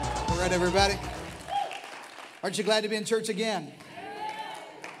right, everybody? Aren't you glad to be in church again?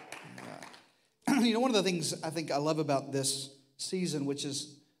 You know, one of the things I think I love about this season, which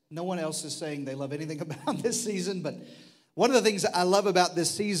is no one else is saying they love anything about this season, but one of the things I love about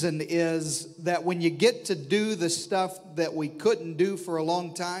this season is that when you get to do the stuff that we couldn't do for a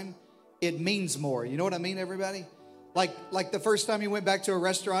long time, it means more. You know what I mean, everybody? Like the first time you went back to a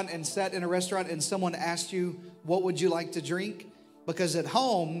restaurant and sat in a restaurant and someone asked you, what would you like to drink? Because at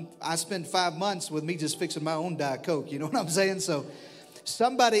home, I spent 5 months with me just fixing my own Diet Coke. You know what I'm saying? So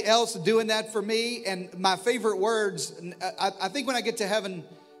somebody else doing that for me. And my favorite words, I think when I get to heaven,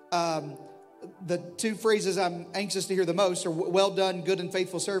 the two phrases I'm anxious to hear the most are well done, good and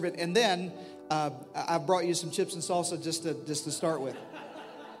faithful servant. And then I brought you some chips and salsa just to start with.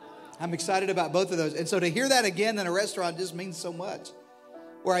 I'm excited about both of those. And so to hear that again in a restaurant just means so much.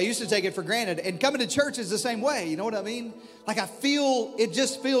 Where I used to take it for granted. And coming to church is the same way. You know what I mean? Like it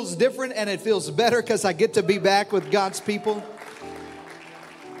just feels different and it feels better because I get to be back with God's people.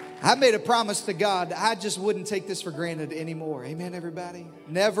 I made a promise to God. I just wouldn't take this for granted anymore. Amen, everybody?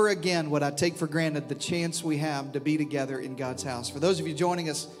 Never again would I take for granted the chance we have to be together in God's house. For those of you joining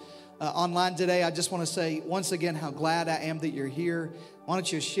us online today, I just want to say once again how glad I am that you're here. Why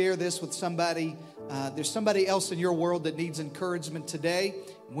don't you share this with somebody? There's somebody else in your world that needs encouragement today.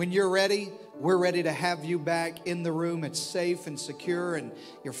 When you're ready, we're ready to have you back in the room. It's safe and secure, and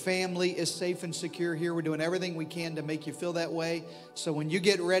your family is safe and secure here. We're doing everything we can to make you feel that way. So when you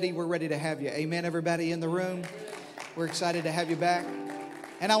get ready, we're ready to have you. Amen, everybody in the room? We're excited to have you back.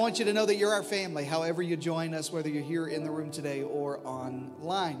 And I want you to know that you're our family, however you join us, whether you're here in the room today or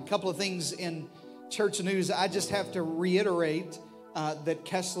online. A couple of things in church news I just have to reiterate that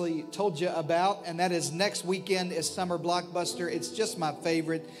Kesley told you about, and that is next weekend is Summer Blockbuster. It's just my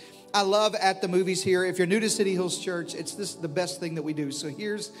favorite. I love at the movies here. If you're new to City Hills Church, it's the best thing that we do. So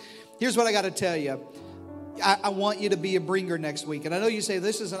here's what I got to tell you. I want you to be a bringer next week. And I know you say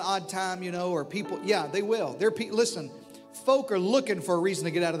this is an odd time, you know, or people, yeah, they will. Listen, folk are looking for a reason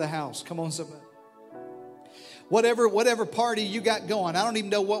to get out of the house. Come on, somebody. Whatever party you got going, I don't even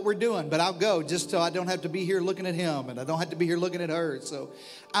know what we're doing, but I'll go just so I don't have to be here looking at him and I don't have to be here looking at her. So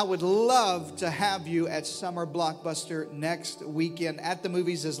I would love to have you at Summer Blockbuster next weekend. At the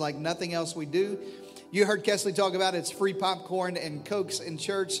movies is like nothing else we do. You heard Kesley talk about it's free popcorn and Cokes in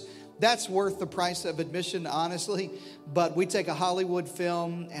church. That's worth the price of admission, honestly. But we take a Hollywood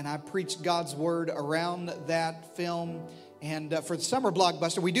film and I preach God's word around that film. And for the Summer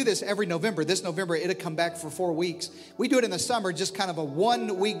Blockbuster, we do this every November. This November, it'll come back for 4 weeks. We do it in the summer, just kind of a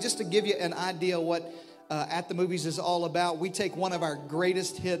 1 week, just to give you an idea what At the Movies is all about. We take one of our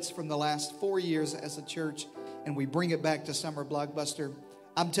greatest hits from the last 4 years as a church, and we bring it back to Summer Blockbuster.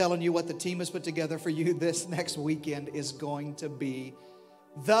 I'm telling you what the team has put together for you this next weekend is going to be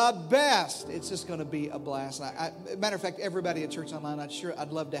the best. It's just going to be a blast. Matter of fact, everybody at Church Online, I'd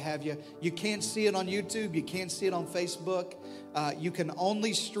love to have you. You can't see it on YouTube. You can't see it on Facebook. You can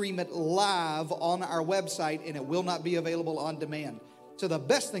only stream it live on our website, and it will not be available on demand. So the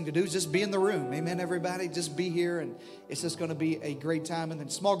best thing to do is just be in the room. Amen, everybody? Just be here, and it's just going to be a great time. And then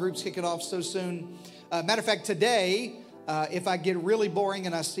small groups kick it off so soon. Matter of fact, today, if I get really boring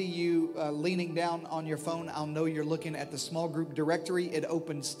and I see you leaning down on your phone, I'll know you're looking at the small group directory. It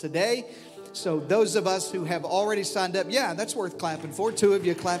opens today. So those of us who have already signed up, yeah, that's worth clapping for. 2 of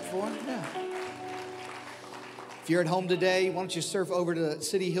you clap for. Yeah. If you're at home today, why don't you surf over to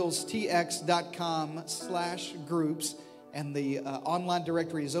cityhillstx.com/groups. And the online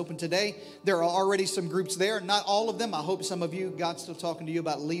directory is open today. There are already some groups there. Not all of them. I hope some of you, God's still talking to you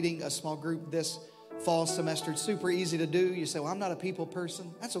about leading a small group this fall semester. It's super easy to do. You say, well, I'm not a people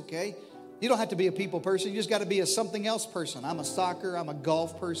person. That's okay. You don't have to be a people person. You just got to be a something else person. I'm a soccer. I'm a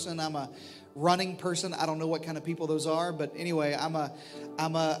golf person. I'm a running person. I don't know what kind of people those are, but anyway, I'm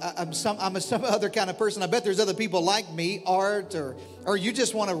some other kind of person. I bet there's other people like me, art, or you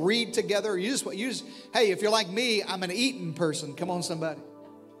just want to read together. Or you just, hey, if you're like me, I'm an eating person. Come on, somebody.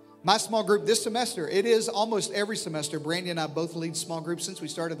 My small group this semester, it is almost every semester. Brandy and I both lead small groups since we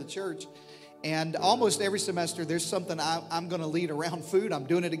started the church. And almost every semester, there's something I'm going to lead around food. I'm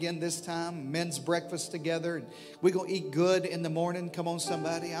doing it again this time. Men's breakfast together. And we're going to eat good in the morning. Come on,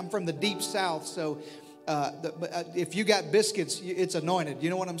 somebody. I'm from the deep south, so if you got biscuits, it's anointed. You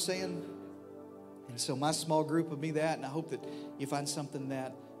know what I'm saying? And so my small group will be that, and I hope that you find something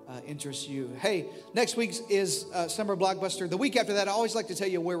that interests you. Hey, next week is Summer Blockbuster. The week after that, I always like to tell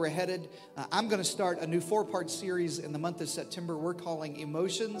you where we're headed. I'm going to start a new 4-part series in the month of September we're calling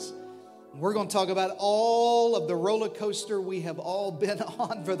Emotions. We're going to talk about all of the roller coaster we have all been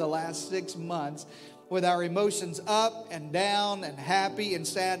on for the last 6 months. with our emotions up and down and happy and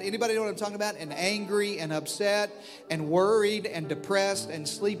sad. Anybody know what I'm talking about? And angry and upset and worried and depressed and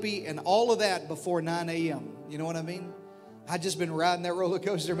sleepy and all of that before 9 a.m. You know what I mean? I've just been riding that roller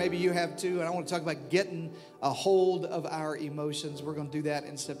coaster. Maybe you have too. And I want to talk about getting a hold of our emotions. We're going to do that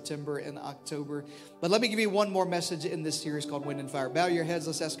in September and October. But let me give you one more message in this series called Wind and Fire. Bow your heads.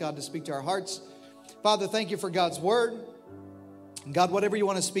 Let's ask God to speak to our hearts. Father, thank you for God's word. God, whatever you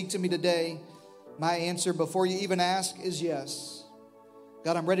want to speak to me today, my answer before you even ask is yes.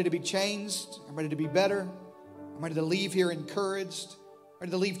 God, I'm ready to be changed. I'm ready to be better. I'm ready to leave here encouraged. I'm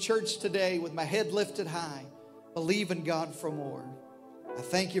ready to leave church today with my head lifted high, believing God for more. I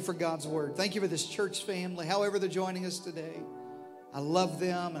thank you for God's word. Thank you for this church family, however they're joining us today. I love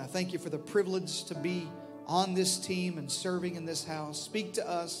them, and I thank you for the privilege to be on this team and serving in this house. Speak to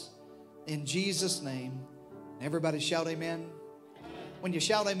us in Jesus' name. Everybody shout amen. When you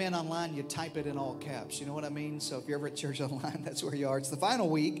shout amen online, you type it in all caps. You know what I mean? So if you're ever at church online, that's where you are. It's the final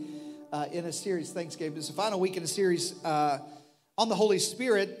week in a series. Thanks, Gabe. It's the final week in a series on the Holy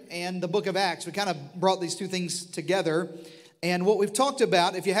Spirit and the book of Acts. We kind of brought these two things together. And what we've talked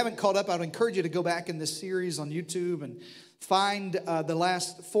about, if you haven't caught up, I would encourage you to go back in this series on YouTube and find the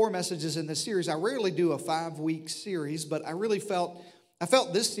last 4 messages in this series. I rarely do a 5-week series, but I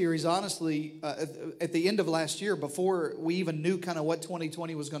felt this series, honestly, at the end of last year, before we even knew kind of what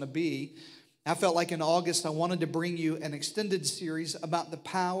 2020 was going to be, I felt like in August I wanted to bring you an extended series about the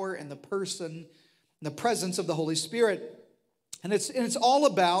power and the person and the presence of the Holy Spirit. And it's all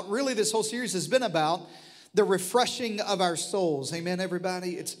about, really this whole series has been about the refreshing of our souls. Amen,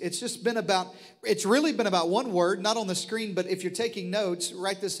 everybody? It's really been about one word, not on the screen, but if you're taking notes,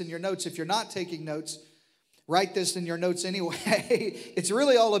 write this in your notes. If you're not taking notes, write this in your notes anyway.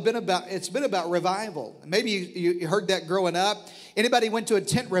 It's been about revival. Maybe you heard that growing up. Anybody went to a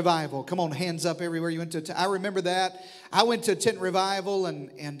tent revival? Come on, hands up everywhere you went to a tent. I remember that. I went to a tent revival,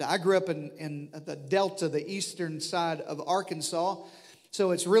 and I grew up in the Delta, the eastern side of Arkansas.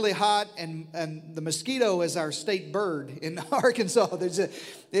 So it's really hot, and the mosquito is our state bird in Arkansas.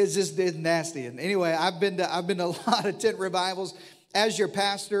 It's just nasty. And anyway, I've been to a lot of tent revivals. As your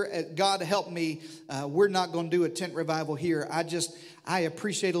pastor, God help me, we're not going to do a tent revival here. I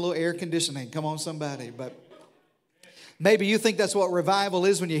appreciate a little air conditioning. Come on, somebody. But maybe you think that's what revival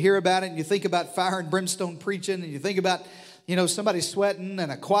is when you hear about it, and you think about fire and brimstone preaching, and you think about, somebody sweating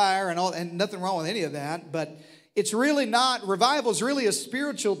and a choir and all, and nothing wrong with any of that. But it's really not. Revival is really a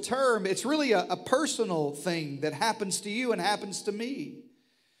spiritual term. It's really a personal thing that happens to you and happens to me.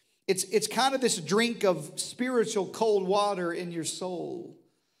 It's kind of this drink of spiritual cold water in your soul.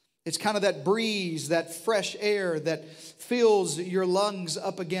 It's kind of that breeze, that fresh air that fills your lungs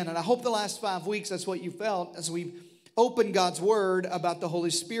up again. And I hope the last 5 weeks, that's what you felt as we opened God's word about the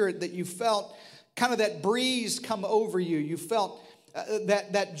Holy Spirit, that you felt kind of that breeze come over you. You felt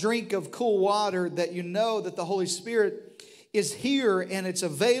that drink of cool water, that you know that the Holy Spirit is here and it's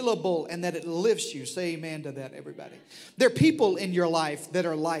available and that it lifts you. Say amen to that, everybody. There are people in your life that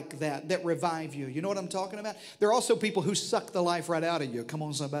are like that revive you. You know what I'm talking about? There are also people who suck the life right out of you. Come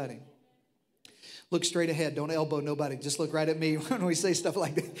on, somebody. Look straight ahead. Don't elbow nobody. Just look right at me when we say stuff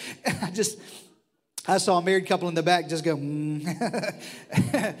like that. I saw a married couple in the back just go,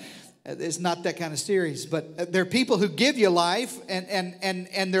 It's not that kind of series, but there are people who give you life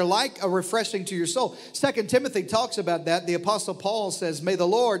and they're like a refreshing to your soul. 2 Timothy talks about that. The Apostle Paul says, may the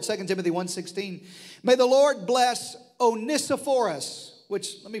Lord, 2 Timothy 1:16, may the Lord bless Onesiphorus,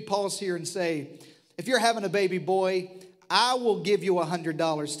 which let me pause here and say, if you're having a baby boy, I will give you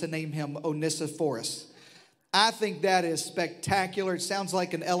 $100 to name him Onesiphorus. I think that is spectacular. It sounds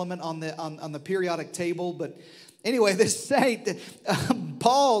like an element on the periodic table, but anyway, this saint,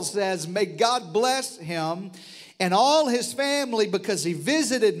 Paul says, may God bless him and all his family because he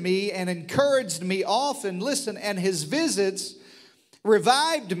visited me and encouraged me often. Listen, and his visits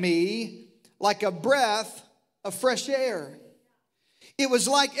revived me like a breath of fresh air. It was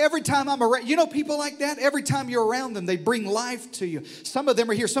like every time I'm around, people like that, every time you're around them, they bring life to you. Some of them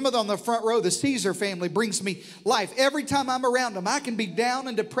are here, some of them on the front row, the Caesar family brings me life. Every time I'm around them, I can be down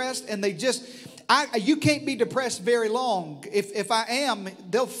and depressed and you can't be depressed very long. If I am,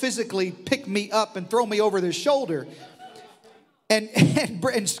 they'll physically pick me up and throw me over their shoulder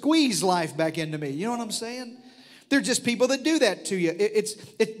and squeeze life back into me. You know what I'm saying? They're just people that do that to you.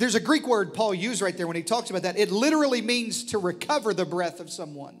 There's a Greek word Paul used right there when he talks about that. It literally means to recover the breath of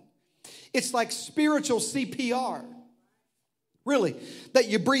someone. It's like spiritual CPR. Really, that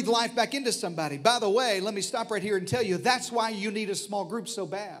you breathe life back into somebody. By the way, let me stop right here and tell you, that's why you need a small group so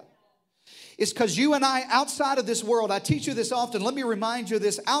bad. It's because you and I, outside of this world, I teach you this often. Let me remind you of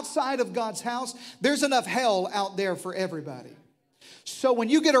this. Outside of God's house, there's enough hell out there for everybody. So when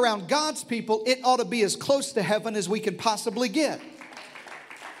you get around God's people, it ought to be as close to heaven as we can possibly get.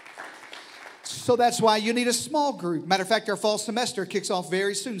 So that's why you need a small group. Matter of fact, our fall semester kicks off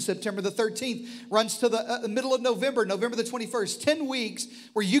very soon. September the 13th runs to the middle of November, November the 21st. 10 weeks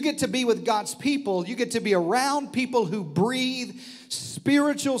where you get to be with God's people. You get to be around people who breathe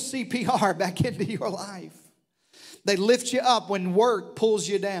spiritual CPR back into your life. They lift you up when work pulls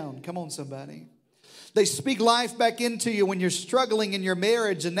you down. Come on, somebody. They speak life back into you when you're struggling in your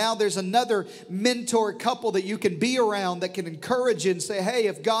marriage, and now there's another mentor couple that you can be around that can encourage you and say, hey,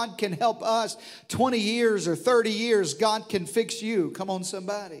 if God can help us 20 years or 30 years, God can fix you. Come on,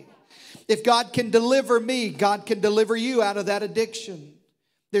 somebody. If God can deliver me, God can deliver you out of that addiction.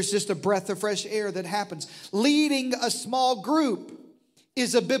 There's just a breath of fresh air that happens. Leading a small group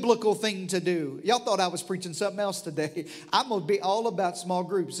is a biblical thing to do. Y'all thought I was preaching something else today. I'm going to be all about small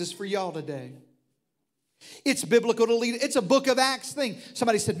groups. This is for y'all today. It's biblical to lead. It's a book of Acts thing.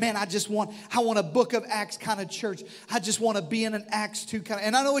 Somebody said, man, I want a book of Acts kind of church. I just want to be in an Acts 2 kind of,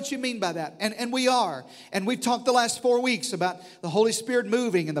 and I know what you mean by that. And we are. And we've talked the last 4 weeks about the Holy Spirit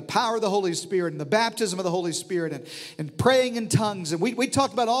moving and the power of the Holy Spirit and the baptism of the Holy Spirit and praying in tongues. And we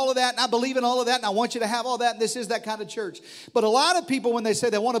talked about all of that, and I believe in all of that, and I want you to have all that, and this is that kind of church. But a lot of people, when they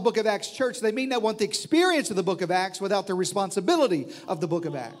say they want a book of Acts church, they mean they want the experience of the book of Acts without the responsibility of the book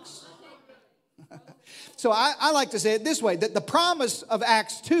of Acts. So I like to say it this way, that the promise of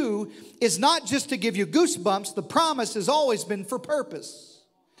Acts 2 is not just to give you goosebumps. The promise has always been for purpose.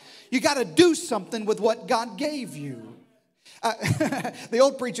 You got to do something with what God gave you. The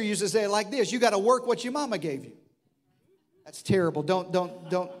old preacher used to say it like this, you got to work what your mama gave you. That's terrible.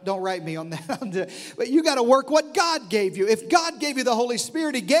 Don't write me on that. But you got to work what God gave you. If God gave you the Holy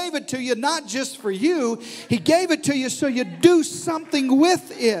Spirit, He gave it to you not just for you. He gave it to you so you do something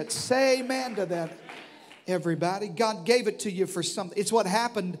with it. Say amen to that. Everybody, God gave it to you for something. It's what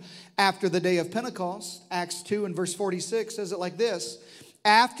happened after the day of Pentecost. Acts 2 and verse 46 says it like this.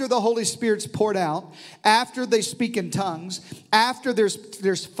 After the Holy Spirit's poured out, after they speak in tongues, after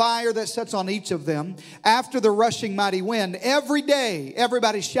there's fire that sets on each of them, after the rushing mighty wind, every day,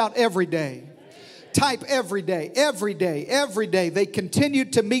 everybody shout every day. Type every day, every day, every day. They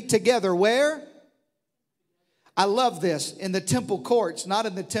continued to meet together. Where? I love this. In the temple courts, not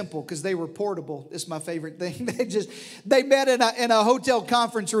in the temple because they were portable. This is my favorite thing. They met in a hotel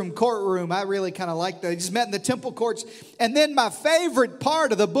conference room, courtroom. I really kind of like that. They just met in the temple courts. And then my favorite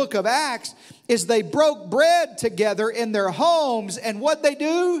part of the book of Acts is they broke bread together in their homes. And what'd they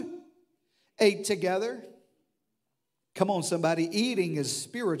do? Ate together. Come on, somebody. Eating is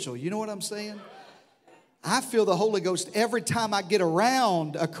spiritual. You know what I'm saying? I feel the Holy Ghost every time I get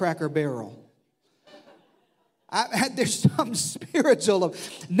around a Cracker Barrel. There's something spiritual.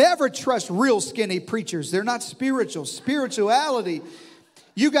 Never trust real skinny preachers. They're not spiritual. Spirituality,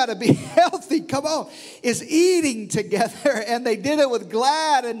 you got to be healthy. Come on. Is eating together. And they did it with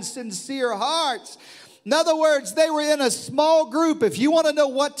glad and sincere hearts. In other words, they were in a small group. If you want to know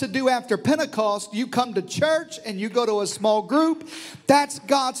what to do after Pentecost, you come to church and you go to a small group. That's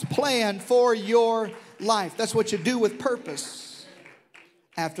God's plan for your life. That's what you do with purpose.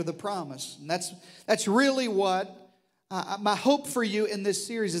 After the promise. And that's really what my hope for you in this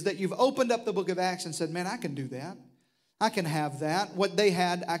series is that you've opened up the book of Acts and said, man, I can do that. I can have that. What they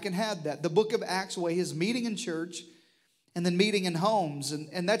had, I can have that. The book of Acts way is meeting in church and then meeting in homes.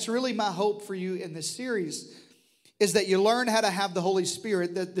 And that's really my hope for you in this series is that you learn how to have the Holy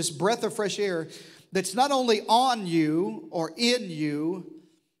Spirit, that this breath of fresh air that's not only on you or in you,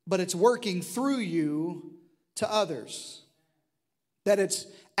 but it's working through you to others. That it's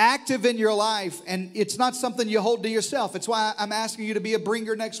active in your life and it's not something you hold to yourself. It's why I'm asking you to be a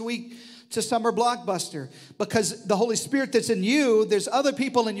bringer next week to Summer Blockbuster. Because the Holy Spirit that's in you, there's other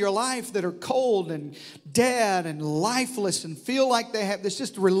people in your life that are cold and dead and lifeless and feel like it's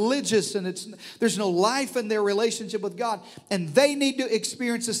just religious and there's no life in their relationship with God. And they need to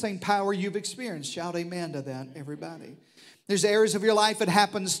experience the same power you've experienced. Shout amen to that, everybody. There's areas of your life that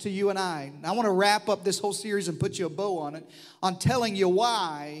happens to you and I. And I want to wrap up this whole series and put you a bow on it on telling you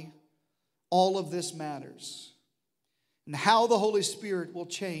why all of this matters and how the Holy Spirit will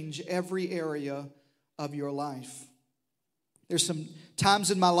change every area of your life. There's some times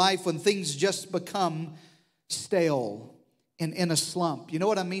in my life when things just become stale and in a slump. You know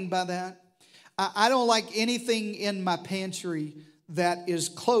what I mean by that? I don't like anything in my pantry that is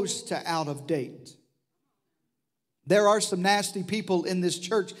close to out of date. There are some nasty people in this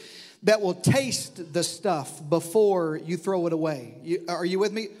church that will taste the stuff before you throw it away. Are you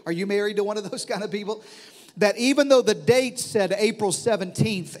with me? Are you married to one of those kind of people? That even though the date said April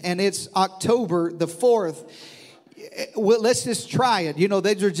 17th and it's October the 4th, well, let's just try it. You know,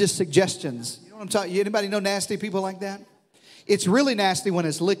 those are just suggestions. You know what I'm talking? Anybody know nasty people like that? It's really nasty when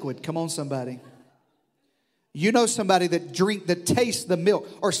it's liquid. Come on, somebody. You know somebody that tastes the milk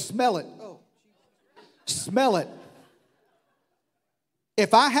or smell it. Oh, smell it.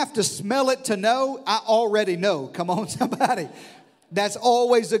 If I have to smell it to know, I already know. Come on, somebody. That's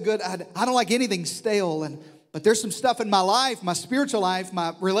always a good. I don't like anything stale, but there's some stuff in my life, my spiritual life,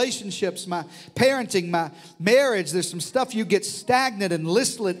 my relationships, my parenting, my marriage. There's some stuff you get stagnant and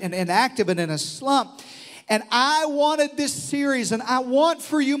listless and inactive and in a slump. And I wanted this series, and I want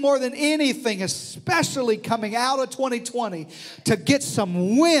for you more than anything, especially coming out of 2020, to get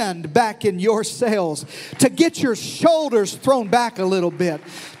some wind back in your sails, to get your shoulders thrown back a little bit,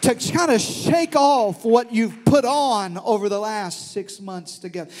 to kind of shake off what you've put on over the last 6 months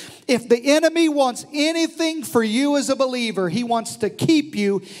together. If the enemy wants anything for you as a believer, he wants to keep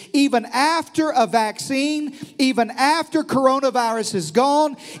you even after a vaccine, even after coronavirus is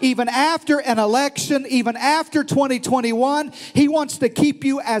gone, even after an election, even after 2021. He wants to keep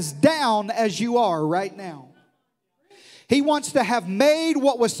you as down as you are right now. He wants to have made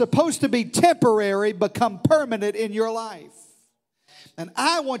what was supposed to be temporary become permanent in your life. And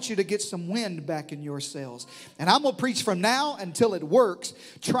I want you to get some wind back in your sails. And I'm going to preach from now until it works,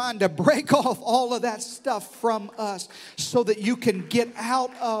 trying to break off all of that stuff from us so that you can get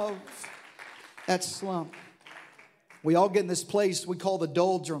out of that slump. We all get in this place we call the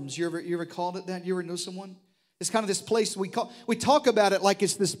doldrums. You ever called it that? You ever know someone? It's kind of this place we talk about it like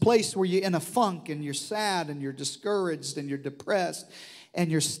it's this place where you're in a funk and you're sad and you're discouraged and you're depressed and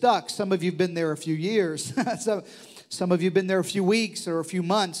you're stuck. Some of you have been there a few years. Some of you have been there a few weeks or a few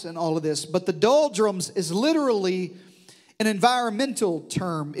months and all of this. But the doldrums is literally an environmental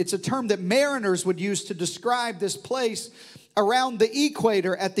term. It's a term that mariners would use to describe this place around the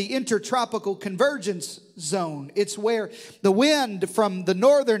equator at the intertropical convergence zone. It's where the wind from the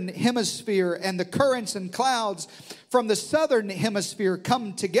northern hemisphere and the currents and clouds from the southern hemisphere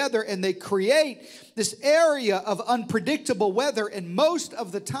come together, and they create this area of unpredictable weather. And most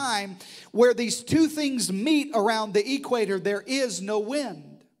of the time, where these two things meet around the equator, there is no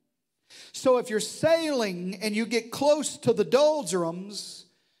wind. So if you're sailing and you get close to the doldrums,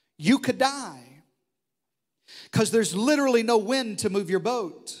 you could die, because there's literally no wind to move your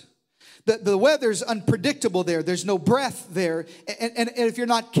boat. The weather's unpredictable there. There's no breath there. And if you're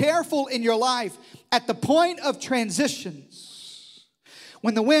not careful in your life, at the point of transitions,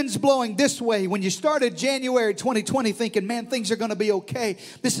 when the wind's blowing this way, when you started January 2020 thinking, man, things are going to be okay.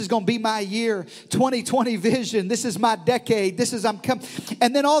 This is going to be my year. 2020 vision. This is my decade.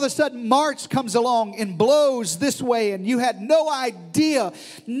 And then all of a sudden March comes along and blows this way, and you had no idea.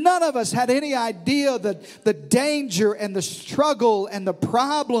 None of us had any idea the danger and the struggle and the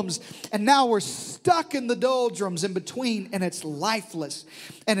problems. And now we're stuck in the doldrums in between, and it's lifeless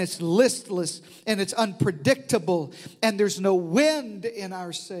and it's listless and it's unpredictable, and there's no wind in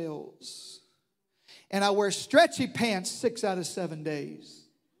our sails. And I wear stretchy pants 6 out of 7 days.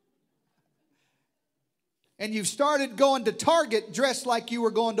 And you've started going to Target dressed like you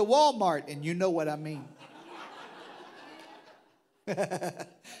were going to Walmart, and you know what I mean. And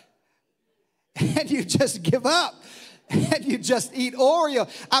you just give up. And you just eat Oreo.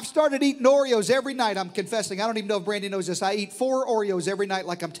 I've started eating Oreos every night. I'm confessing. I don't even know if Brandy knows this. I eat 4 Oreos every night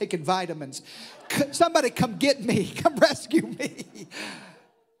like I'm taking vitamins. Somebody come get me. Come rescue me.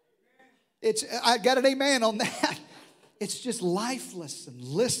 I got an amen on that. It's just lifeless and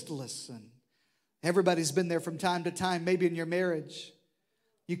listless. And everybody's been there from time to time, maybe in your marriage.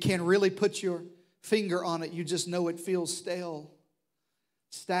 You can't really put your finger on it. You just know it feels stale,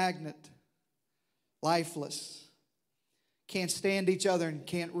 stagnant, lifeless. Can't stand each other and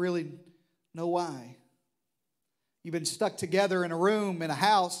can't really know why. You've been stuck together in a room, in a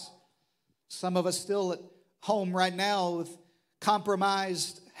house. Some of us still at home right now with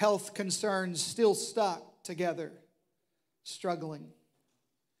compromised health concerns, still stuck together, struggling.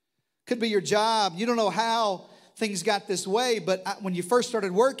 Could be your job. You don't know how things got this way, but when you first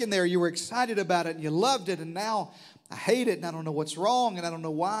started working there, you were excited about it and you loved it, and now I hate it and I don't know what's wrong and I don't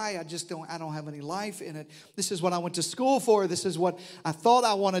know why. I don't have any life in it. This is what I went to school for. This is what I thought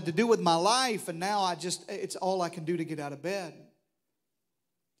I wanted to do with my life, and now it's all I can do to get out of bed.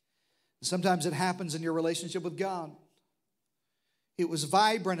 Sometimes it happens in your relationship with God. It was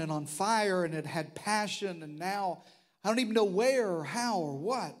vibrant and on fire and it had passion, and now I don't even know where or how or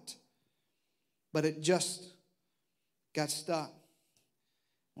what, but it just got stuck.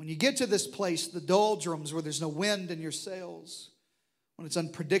 When you get to this place, the doldrums, where there's no wind in your sails, when it's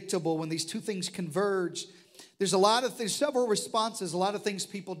unpredictable, when these two things converge, there's several responses, a lot of things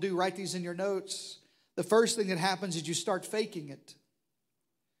people do. Write these in your notes. The first thing that happens is you start faking it.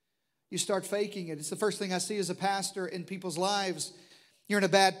 You start faking it. It's the first thing I see as a pastor in people's lives. You're in a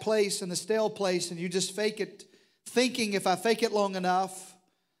bad place, in a stale place, and you just fake it, thinking if I fake it long enough,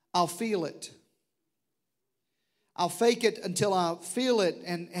 I'll feel it. I'll fake it until I feel it.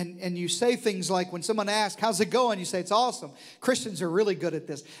 And you say things like, when someone asks, how's it going? You say, it's awesome. Christians are really good at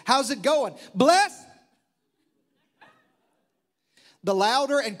this. How's it going? Bless. The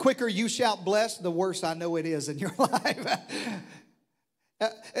louder and quicker you shout bless, the worse I know it is in your life.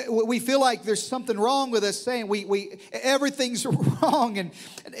 We feel like there's something wrong with us saying everything's wrong, and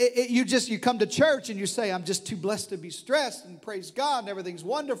you come to church and you say, I'm just too blessed to be stressed, and praise God, and everything's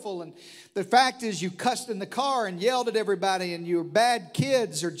wonderful. And the fact is, you cussed in the car and yelled at everybody, and your bad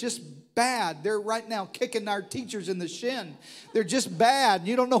kids are just bad. They're right now kicking our teachers in the shin. They're just bad, and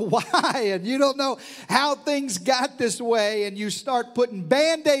you don't know why, and you don't know how things got this way, and you start putting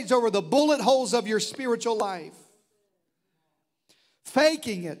Band-Aids over the bullet holes of your spiritual life.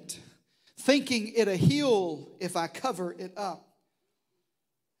 Faking it, thinking it'll heal if I cover it up.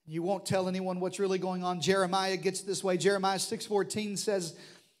 You won't tell anyone what's really going on. Jeremiah gets this way. Jeremiah 6:14 says,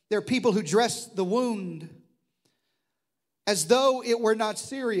 there are people who dress the wound as though it were not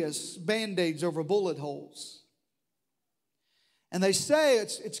serious, Band-Aids over bullet holes. And they say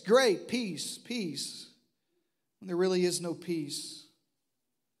it's great, peace, when there really is no peace.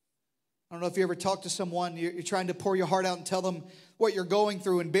 I don't know if you ever talk to someone, you're trying to pour your heart out and tell them what you're going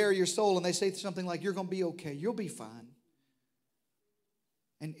through and bare your soul, and they say something like, you're going to be okay, you'll be fine.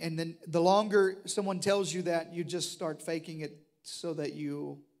 And then the longer someone tells you that, you just start faking it so that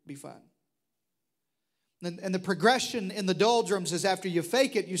you'll be fine. And the progression in the doldrums is after you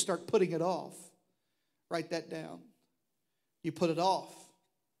fake it, you start putting it off. Write that down. You put it off.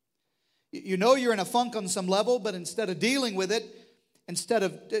 You know you're in a funk on some level, but instead of dealing with it, instead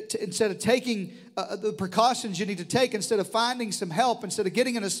of taking the precautions you need to take, instead of finding some help, instead of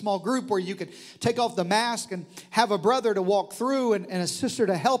getting in a small group where you could take off the mask and have a brother to walk through and a sister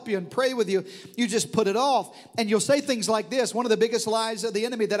to help you and pray with you, you just put it off. And you'll say things like this. One of the biggest lies of the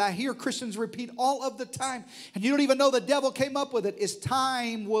enemy that I hear Christians repeat all of the time, and you don't even know the devil came up with it, is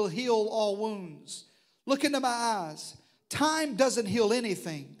time will heal all wounds. Look into my eyes. Time doesn't heal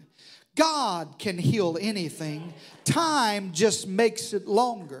anything. God can heal anything. Time just makes it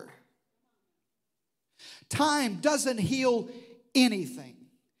longer. Time doesn't heal anything.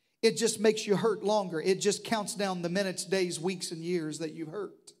 It just makes you hurt longer. It just counts down the minutes, days, weeks, and years that you've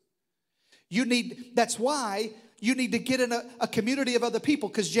hurt. That's why you need to get in a community of other people,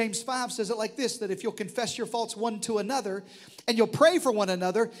 because James 5 says it like this, that if you'll confess your faults one to another and you'll pray for one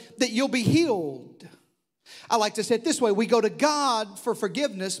another, that you'll be healed. I like to say it this way. We go to God for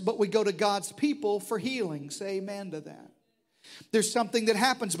forgiveness, but we go to God's people for healing. Say amen to that. There's something that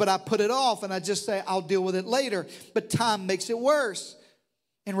happens, but I put it off and I just say, I'll deal with it later. But time makes it worse.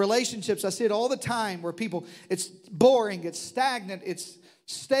 In relationships, I see it all the time where people, it's boring, it's stagnant, it's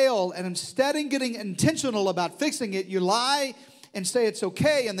stale. And instead of getting intentional about fixing it, you lie and say it's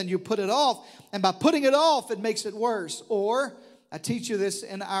okay, and then you put it off. And by putting it off, it makes it worse. Or I teach you this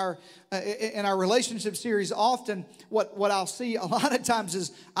in our relationship series often. What I'll see a lot of times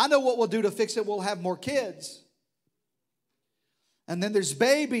is, I know what we'll do to fix it. We'll have more kids. And then there's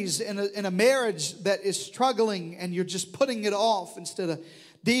babies in a marriage that is struggling, and you're just putting it off instead of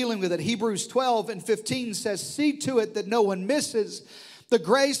dealing with it. Hebrews 12:15 says, see to it that no one misses the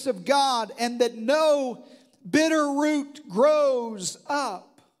grace of God, and that no bitter root grows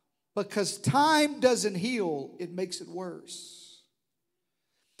up, because time doesn't heal, it makes it worse.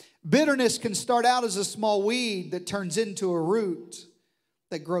 Bitterness can start out as a small weed that turns into a root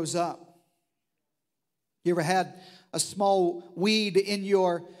that grows up. You ever had a small weed in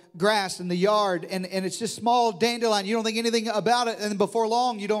your grass in the yard, and it's just small dandelion? You don't think anything about it, and before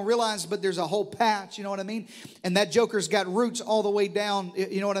long you don't realize, but there's a whole patch, you know what I mean? And that joker's got roots all the way down,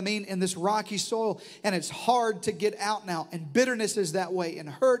 you know what I mean, in this rocky soil, and it's hard to get out now. And bitterness is that way, and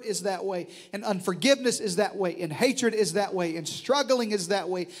hurt is that way, and unforgiveness is that way, and hatred is that way, and struggling is that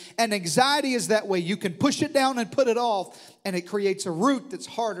way, and anxiety is that way. You can push it down and put it off, and it creates a root that's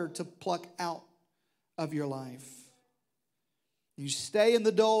harder to pluck out of your life. You stay in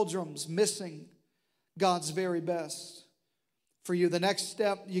the doldrums, missing God's very best for you. The next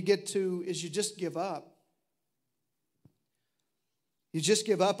step you get to is you just give up. You just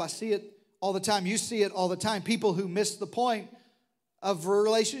give up. I see it all the time. You see it all the time. People who miss the point of a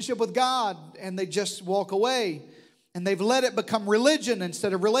relationship with God, and they just walk away. And they've let it become religion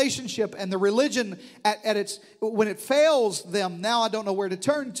instead of relationship. And the religion, when it fails them, now I don't know where to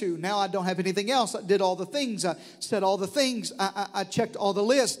turn to. Now I don't have anything else. I did all the things. I said all the things. I checked all the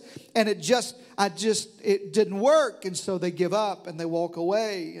lists. And it didn't work. And so they give up and they walk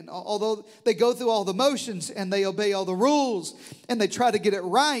away. And although they go through all the motions and they obey all the rules and they try to get it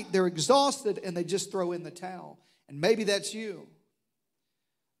right, they're exhausted and they just throw in the towel. And maybe that's you.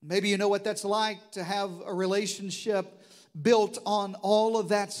 Maybe you know what that's like to have a relationship built on all of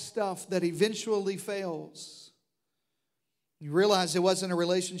that stuff that eventually fails. You realize it wasn't a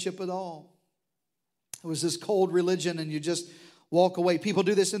relationship at all. It was this cold religion and you just walk away. People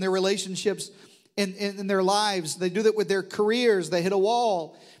do this in their relationships, in their lives. They do that with their careers. They hit a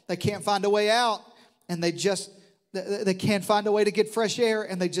wall. They can't find a way out and they can't find a way to get fresh air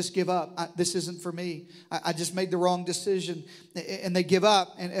and they just give up. This isn't for me. I just made the wrong decision and they give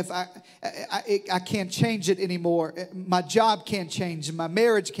up. And if I can't change it anymore. My job can't change. My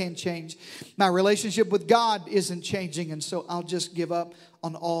marriage can't change. My relationship with God isn't changing. And so I'll just give up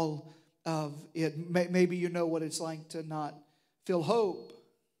on all of it. Maybe you know what it's like to not feel hope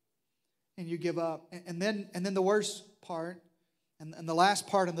and you give up. And then the worst part, and the last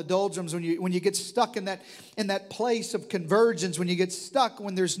part in the doldrums, when you get stuck in that place of convergence, when you get stuck,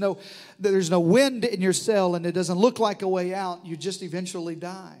 when there's no wind in your sail and it doesn't look like a way out, you just eventually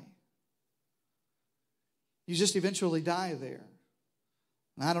die. You just eventually die there.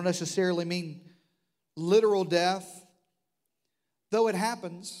 And I don't necessarily mean literal death, though it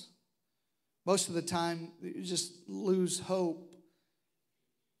happens. Most of the time, you just lose hope.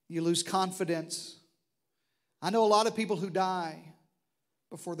 You lose confidence. I know a lot of people who die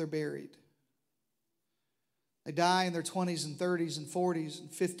before they're buried. They die in their 20s and 30s and 40s and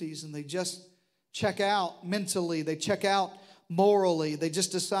 50s, and they just check out mentally. They check out morally. They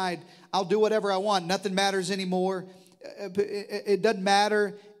just decide, I'll do whatever I want. Nothing matters anymore. It doesn't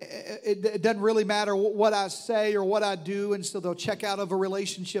matter. It doesn't really matter what I say or what I do. And so they'll check out of a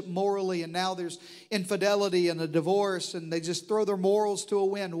relationship morally. And now there's infidelity and a divorce. And they just throw their morals to a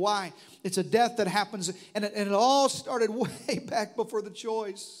wind. Why? It's a death that happens. And it all started way back before the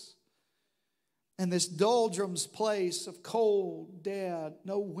choice. And this doldrums place of cold, dead,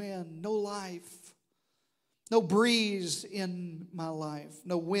 no wind, no life. No breeze in my life.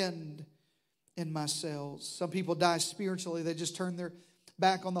 No wind in my sails. Some people die spiritually. They just turn their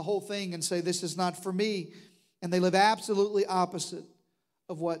back on the whole thing and say, this is not for me. And they live absolutely opposite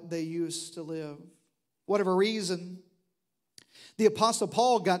of what they used to live. Whatever reason, the Apostle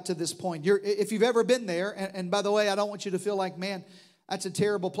Paul got to this point. If you've ever been there, and by the way, I don't want you to feel like, man, that's a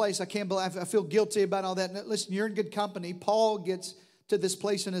terrible place. I can't believe, I feel guilty about all that. Listen, you're in good company. Paul gets to this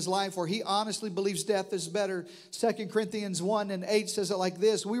place in his life where he honestly believes death is better. 2 Corinthians 1:8 says it like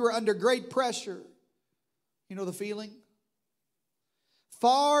this: we were under great pressure. You know the feeling?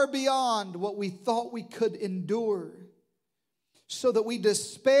 Far beyond what we thought we could endure, so that we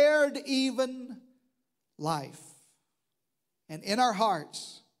despaired even life. And in our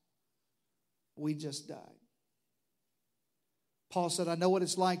hearts, we just died. Paul said, I know what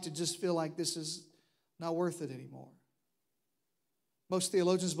it's like to just feel like this is not worth it anymore. Most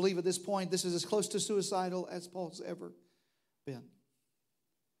theologians believe at this point this is as close to suicidal as Paul's ever been.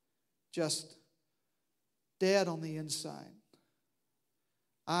 Just dead on the inside.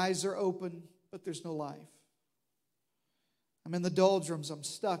 Eyes are open, but there's no life. I'm in the doldrums. I'm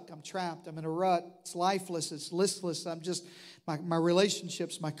stuck. I'm trapped. I'm in a rut. It's lifeless. It's listless. I'm just, my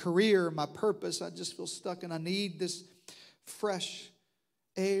relationships, my career, my purpose, I just feel stuck, and I need this fresh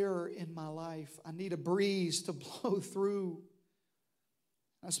air in my life. I need a breeze to blow through.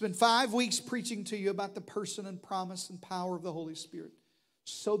 I spent 5 weeks preaching to you about the person and promise and power of the Holy Spirit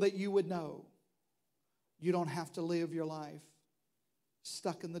so that you would know you don't have to live your life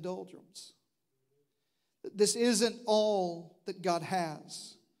stuck in the doldrums. This isn't all that God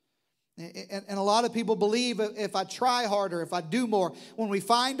has. And a lot of people believe if I try harder, if I do more, when we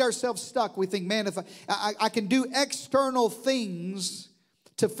find ourselves stuck, we think, man, if I can do external things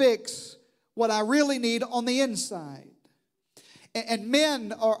to fix what I really need on the inside. And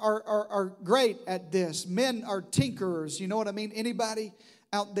men are great at this. Men are tinkerers. You know what I mean? Anybody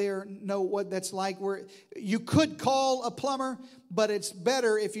out there know what that's like? Where you could call a plumber, but it's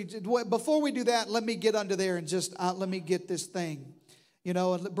better if you, before we do that, let me get under there and just let me get this thing. You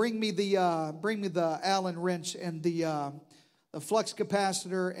know, bring me the Allen wrench and the flux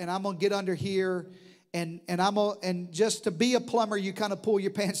capacitor, and I'm gonna get under here. And just to be a plumber, you kind of pull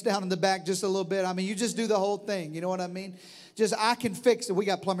your pants down in the back just a little bit. I mean, you just do the whole thing. You know what I mean? Just, I can fix it. We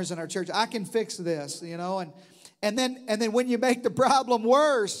got plumbers in our church. I can fix this, you know. And then when you make the problem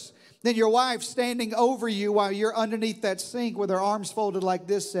worse, Then your wife standing over you while you're underneath that sink with her arms folded like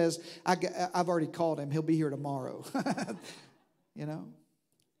this says, I've already called him. He'll be here tomorrow. You know?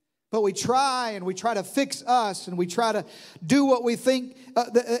 But we try to fix us, and we try to do what we think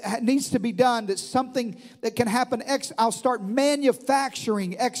that needs to be done. That's something that can happen. I'll start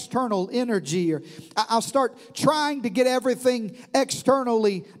manufacturing external energy, or I'll start trying to get everything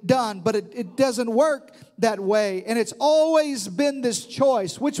externally done. But it doesn't work that way. And it's always been this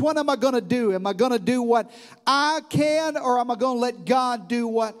choice. Which one am I going to do? Am I going to do what I can, or am I going to let God do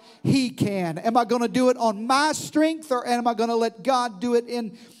what He can? Am I going to do it on my strength, or am I going to let God do it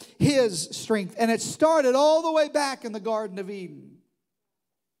in His strength? And it started all the way back in the Garden of Eden.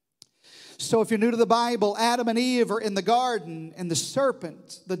 So if you're new to the Bible, Adam and Eve are in the garden, and the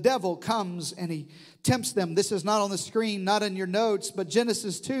serpent, the devil, comes and he tempts them. This is not on the screen, not in your notes, but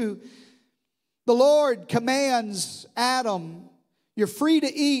Genesis 2. The Lord commands Adam, you're free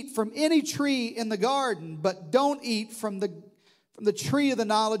to eat from any tree in the garden, but don't eat from the tree of the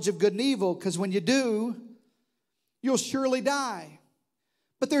knowledge of good and evil, because when you do, you'll surely die.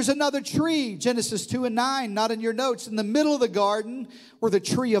 But there's another tree, Genesis 2 and 9, not in your notes. In the middle of the garden were the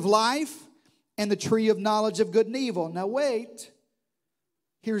tree of life and the tree of knowledge of good and evil. Now wait,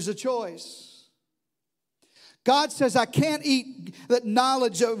 here's a choice. God says I can't eat the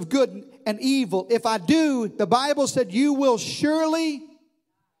knowledge of good and evil. If I do, the Bible said you will surely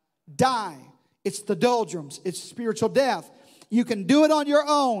die. It's the doldrums. It's spiritual death. You can do it on your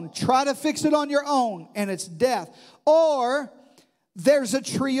own. Try to fix it on your own, and it's death. Or there's a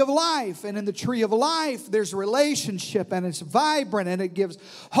tree of life, and in the tree of life, there's relationship, and it's vibrant, and it gives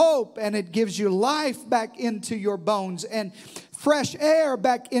hope, and it gives you life back into your bones, and fresh air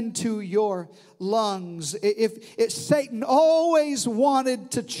back into your lungs. Satan always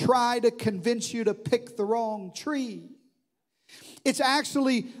wanted to try to convince you to pick the wrong tree. It's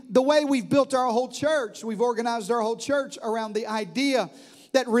actually the way we've built our whole church. We've organized our whole church around the idea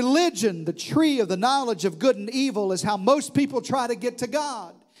that religion, the tree of the knowledge of good and evil, is how most people try to get to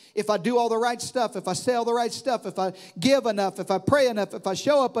God. If I do all the right stuff, if I say all the right stuff, if I give enough, if I pray enough, if I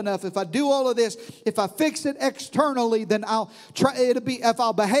show up enough, if I do all of this, if I fix it externally, then I'll try. If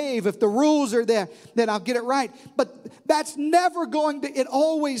I'll behave, if the rules are there, then I'll get it right. But that's never going to. It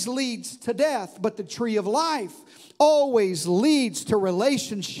always leads to death. But the tree of life always leads to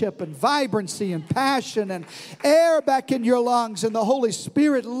relationship and vibrancy and passion and air back in your lungs, and the Holy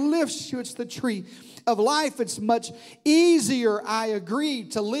Spirit lifts you. It's the tree of life. It's much easier, I agree,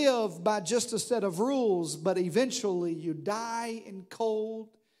 to live by just a set of rules, but eventually you die in cold,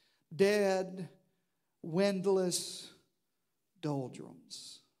 dead, windless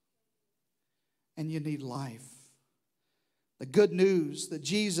doldrums. And you need life. The good news that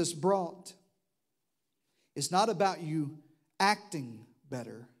Jesus brought is not about you acting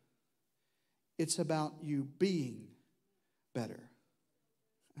better. It's about you being better.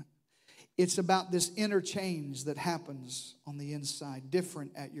 It's about this interchange that happens on the inside,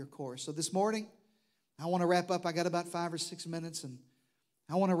 different at your core. So this morning, I want to wrap up. I got about 5 or 6 minutes, and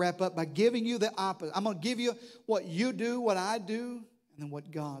I want to wrap up by giving you the opposite. I'm going to give you what you do, what I do, and then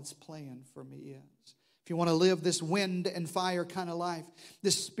what God's plan for me is. If you want to live this wind and fire kind of life,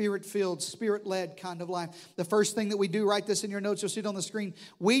 this spirit-filled, spirit-led kind of life, the first thing that we do, write this in your notes, you'll see it on the screen,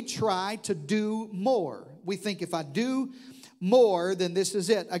 we try to do more. We think if I do more, then this is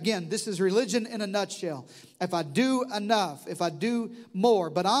it. Again, this is religion in a nutshell. If I do enough, if I do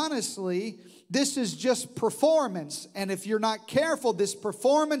more. But honestly, this is just performance. And if you're not careful, this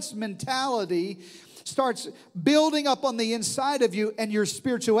performance mentality starts building up on the inside of you, and your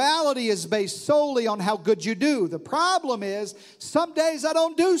spirituality is based solely on how good you do. The problem is, some days I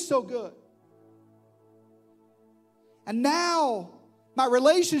don't do so good. And now my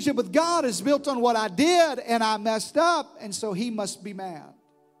relationship with God is built on what I did, and I messed up, and so He must be mad.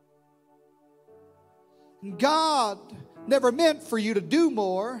 And God never meant for you to do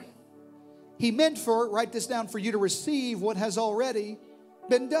more. He meant for, write this down, for you to receive what has already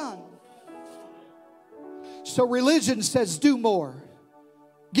been done. So religion says do more,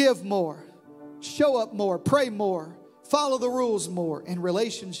 give more, show up more, pray more, follow the rules more. And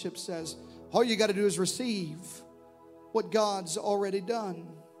relationship says all you got to do is receive what God's already done.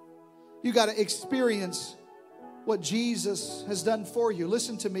 You got to experience what Jesus has done for you.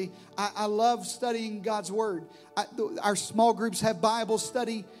 Listen to me. I love studying God's Word. Our small groups have Bible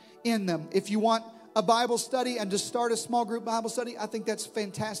study in them. If you want a Bible study and to start a small group Bible study, I think that's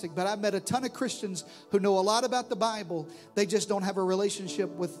fantastic. But I've met a ton of Christians who know a lot about the Bible. They just don't have a relationship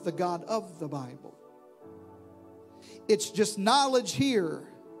with the God of the Bible. It's just knowledge here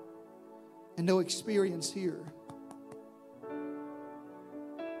and no experience here.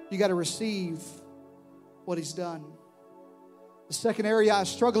 You got to receive what He's done. The second area I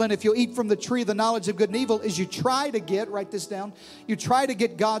struggle in, if you'll eat from the tree of the knowledge of good and evil, is you try to get, write this down, you try to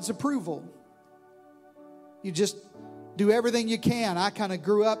get God's approval. You just do everything you can. I kind of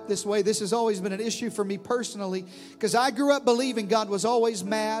grew up this way. This has always been an issue for me personally, because I grew up believing God was always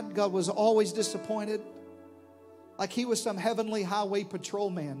mad. God was always disappointed. Like He was some heavenly highway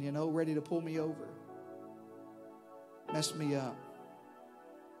patrolman, ready to pull me over. Messed me up.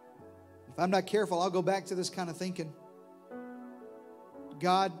 If I'm not careful, I'll go back to this kind of thinking.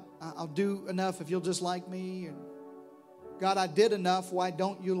 God, I'll do enough if you'll just like me. And God, I did enough. Why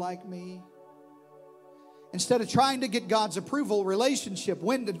don't you like me? Instead of trying to get God's approval, relationship,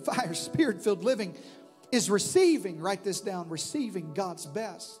 wind and fire, Spirit-filled living is receiving, write this down, receiving God's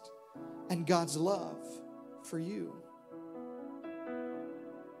best and God's love for you.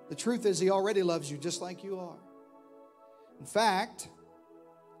 The truth is, He already loves you just like you are. In fact,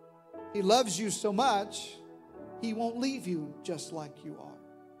 He loves you so much, He won't leave you just like you are.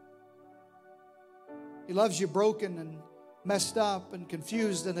 He loves you broken and messed up and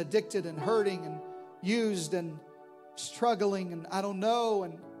confused and addicted and hurting and used and struggling and I don't know.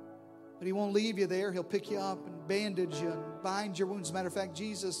 But He won't leave you there. He'll pick you up and bandage you and bind your wounds. As a matter of fact,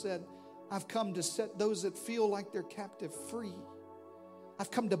 Jesus said, I've come to set those that feel like they're captive free.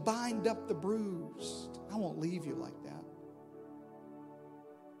 I've come to bind up the bruised. I won't leave you like that.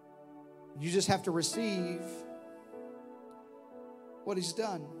 You just have to receive what He's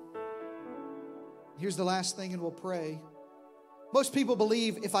done. Here's the last thing, and we'll pray. Most people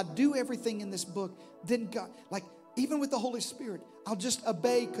believe if I do everything in this book, then God, like even with the Holy Spirit, I'll just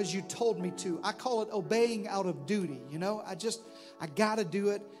obey because you told me to. I call it obeying out of duty. I got to do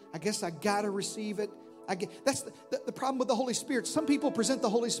it. I guess I got to receive it. That's the problem with the Holy Spirit. Some people present the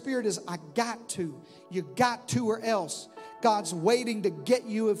Holy Spirit as I got to. You got to or else. God's waiting to get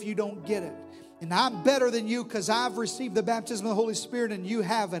you if you don't get it. And I'm better than you because I've received the baptism of the Holy Spirit and you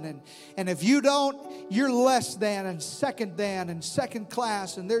haven't. And if you don't, you're less than and second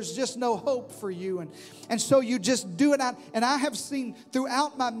class. And there's just no hope for you. And so you just do it out. And I have seen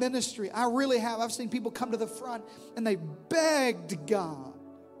throughout my ministry, I really have. I've seen people come to the front and they begged God.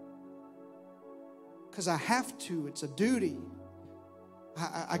 Because I have to. It's a duty.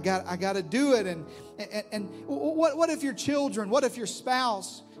 I got to do it. And what if your children, what if your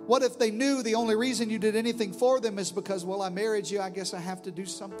spouse, what if they knew the only reason you did anything for them is because, well, I married you. I guess I have to do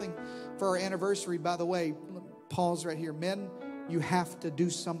something for our anniversary. By the way, pause right here. Men, you have to do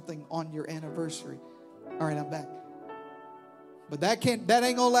something on your anniversary. All right, I'm back. But that ain't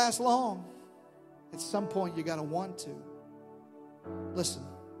going to last long. At some point, you got to want to. Listen,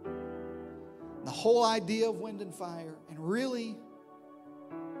 the whole idea of wind and fire and really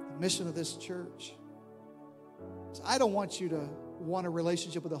the mission of this church is I don't want you to want a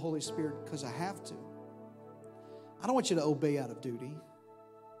relationship with the Holy Spirit because I have to. I don't want you to obey out of duty.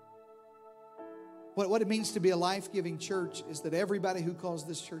 What it means to be a life-giving church is that everybody who calls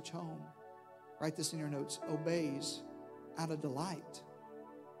this church home, write this in your notes, obeys out of delight.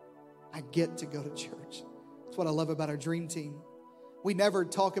 I get to go to church. That's what I love about our dream team. We never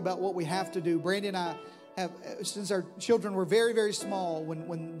talk about what we have to do. Brandy and I have, since our children were very, very small,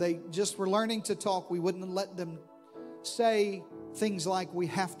 when they just were learning to talk, we wouldn't let them say things like we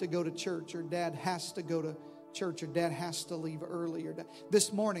have to go to church or Dad has to go to church or Dad has to leave early.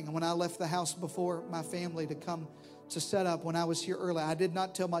 This morning when I left the house before my family to come to set up, when I was here early, I did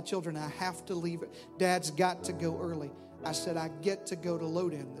not tell my children I have to leave. Dad's got to go early. I said I get to go to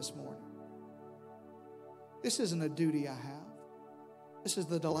Loden this morning. This isn't a duty I have. This is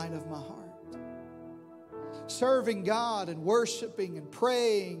the delight of my heart. Serving God and worshiping and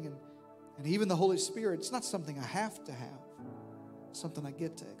praying and even the Holy Spirit, it's not something I have to have. It's something I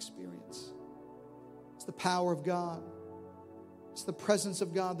get to experience. It's the power of God. It's the presence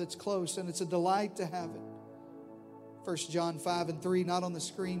of God that's close, and it's a delight to have it. 1 John 5:3, not on the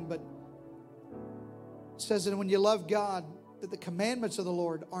screen, but it says that when you love God, that the commandments of the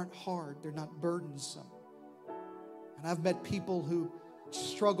Lord aren't hard. They're not burdensome. And I've met people who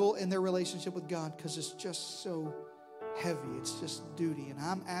struggle in their relationship with God because it's just so heavy. It's just duty. And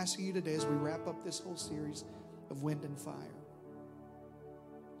I'm asking you today as we wrap up this whole series of Wind and Fire,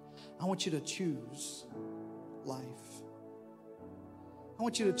 I want you to choose life. I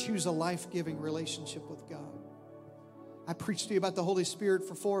want you to choose a life-giving relationship with God. I preached to you about the Holy Spirit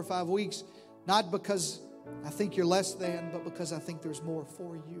for 4 or 5 weeks, not because I think you're less than, but because I think there's more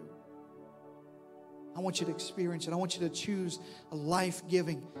for you. I want you to experience it. I want you to choose a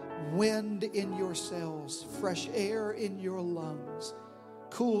life-giving wind in your sails, fresh air in your lungs,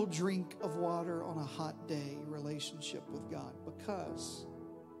 cool drink of water on a hot day relationship with God. Because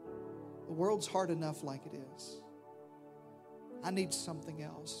The world's hard enough like it is. I need something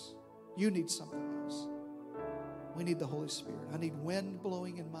else. You need something else. We need the Holy Spirit. I need wind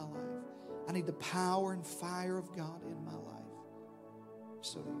blowing in my life. I need the power and fire of God in my life.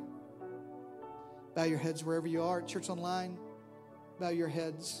 So do you. Bow your heads wherever you are. Church Online, bow your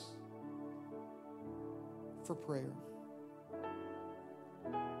heads for prayer.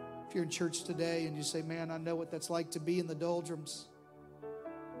 If you're in church today and you say, man, I know what that's like to be in the doldrums.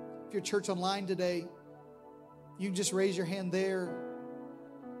 If you're Church Online today, you can just raise your hand there.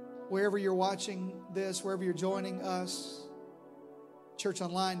 Wherever you're watching this, wherever you're joining us. Church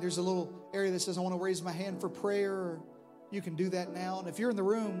Online, there's a little area that says, I want to raise my hand for prayer. Or you can do that now. And if you're in the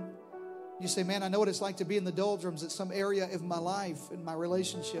room, you say, man, I know what it's like to be in the doldrums at some area of my life, in my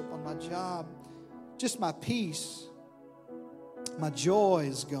relationship, on my job. Just my peace, my joy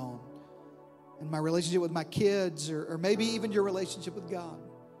is gone. And my relationship with my kids, or maybe even your relationship with God.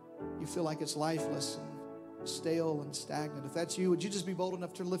 You feel like it's lifeless and stale and stagnant. If that's you, would you just be bold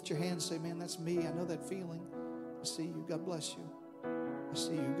enough to lift your hand and say, man, that's me. I know that feeling. I see you. God bless you. I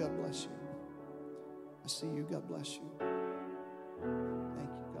see you. God bless you. I see you. God bless you. Thank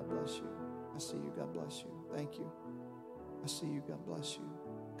you. God bless you. I see you. God bless you. Thank you. I see you. God bless you.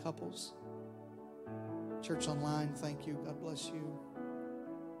 Couples. Church Online, thank you. God bless you.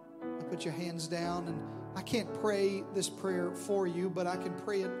 Now put your hands down, and I can't pray this prayer for you, but I can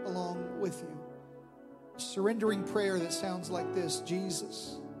pray it along with you. A surrendering prayer that sounds like this.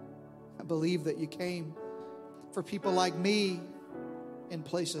 Jesus, I believe that you came for people like me in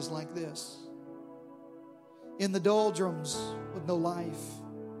places like this. In the doldrums with no life,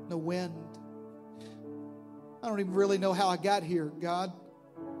 no wind. I don't even really know how I got here, God.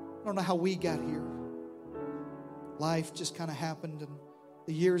 I don't know how we got here. Life just kind of happened and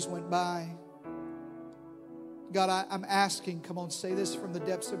the years went by. God, I'm asking, come on, say this from the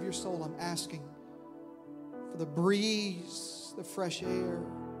depths of your soul. I'm asking for the breeze, the fresh air,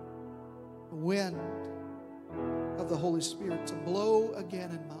 the wind of the Holy Spirit to blow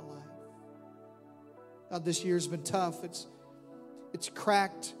again in my life. God, this year's been tough. It's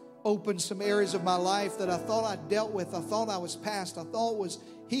cracked open some areas of my life that I thought I dealt with. I thought I was past. I thought was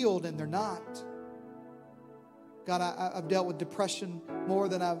healed, and they're not. God, I've dealt with depression more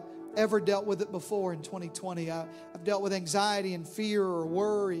than I've ever dealt with it before in 2020. I've dealt with anxiety and fear or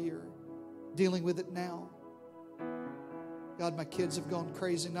worry or dealing with it now. God, my kids have gone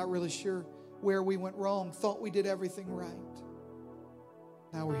crazy, not really sure where we went wrong. Thought we did everything right.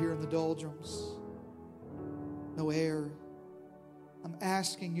 Now we're here in the doldrums. No air. I'm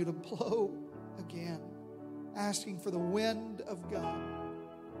asking you to blow again. Asking for the wind of God,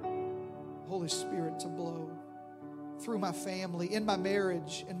 Holy Spirit, to blow through my family, in my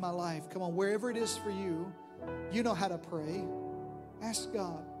marriage, in my life. Come on, wherever it is for you, you know how to pray. Ask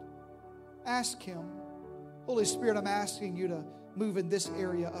God. Ask Him. Holy Spirit, I'm asking you to move in this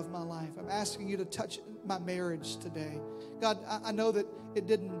area of my life. I'm asking you to touch my marriage today. God, I know that it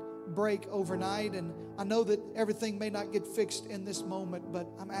didn't break overnight, and I know that everything may not get fixed in this moment, but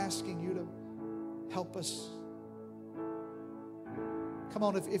I'm asking you to help us. Come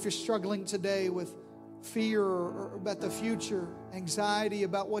on, if you're struggling today with fear or about the future, anxiety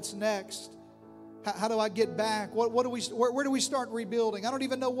about what's next, how do I get back? Where do we start rebuilding? I don't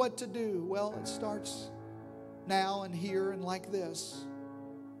even know what to do. Well, it starts now and here and like this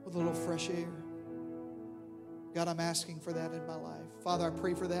with a little fresh air. God, I'm asking for that in my life. Father, I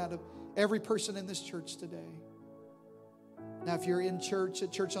pray for that of every person in this church today. Now, if you're in church,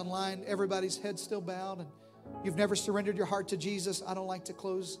 at Church Online, everybody's head still bowed, and you've never surrendered your heart to Jesus, I don't like to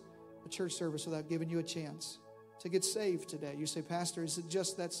close a church service without giving you a chance to get saved today. You say, Pastor, is it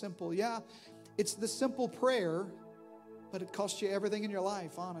just that simple? Yeah, it's the simple prayer, but it costs you everything in your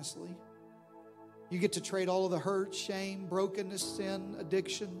life, honestly. You get to trade all of the hurt, shame, brokenness, sin,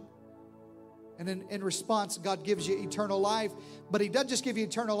 addiction. And in response, God gives you eternal life. But He doesn't just give you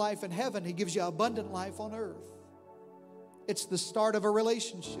eternal life in heaven. He gives you abundant life on earth. It's the start of a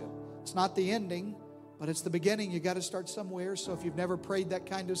relationship. It's not the ending, but it's the beginning. You got to start somewhere. So if you've never prayed that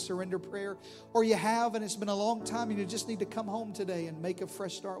kind of surrender prayer, or you have and it's been a long time and you just need to come home today and make a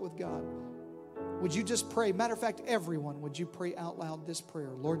fresh start with God, would you just pray? Matter of fact, everyone, would you pray out loud this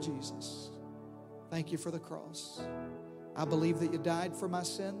prayer? Lord Jesus, thank you for the cross. I believe that you died for my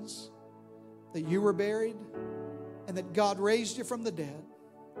sins, that you were buried, and that God raised you from the dead.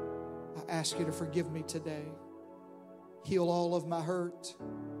 I ask you to forgive me today. Heal all of my hurt.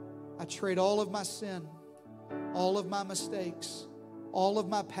 I trade all of my sin, all of my mistakes, all of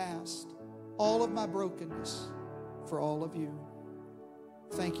my past, all of my brokenness for all of you.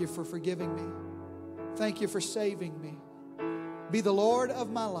 Thank you for forgiving me. Thank you for saving me. Be the Lord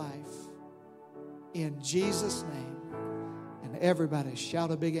of my life. in Jesus' name. And everybody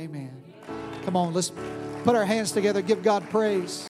shout a big amen. Come on, let's put our hands together, give God praise.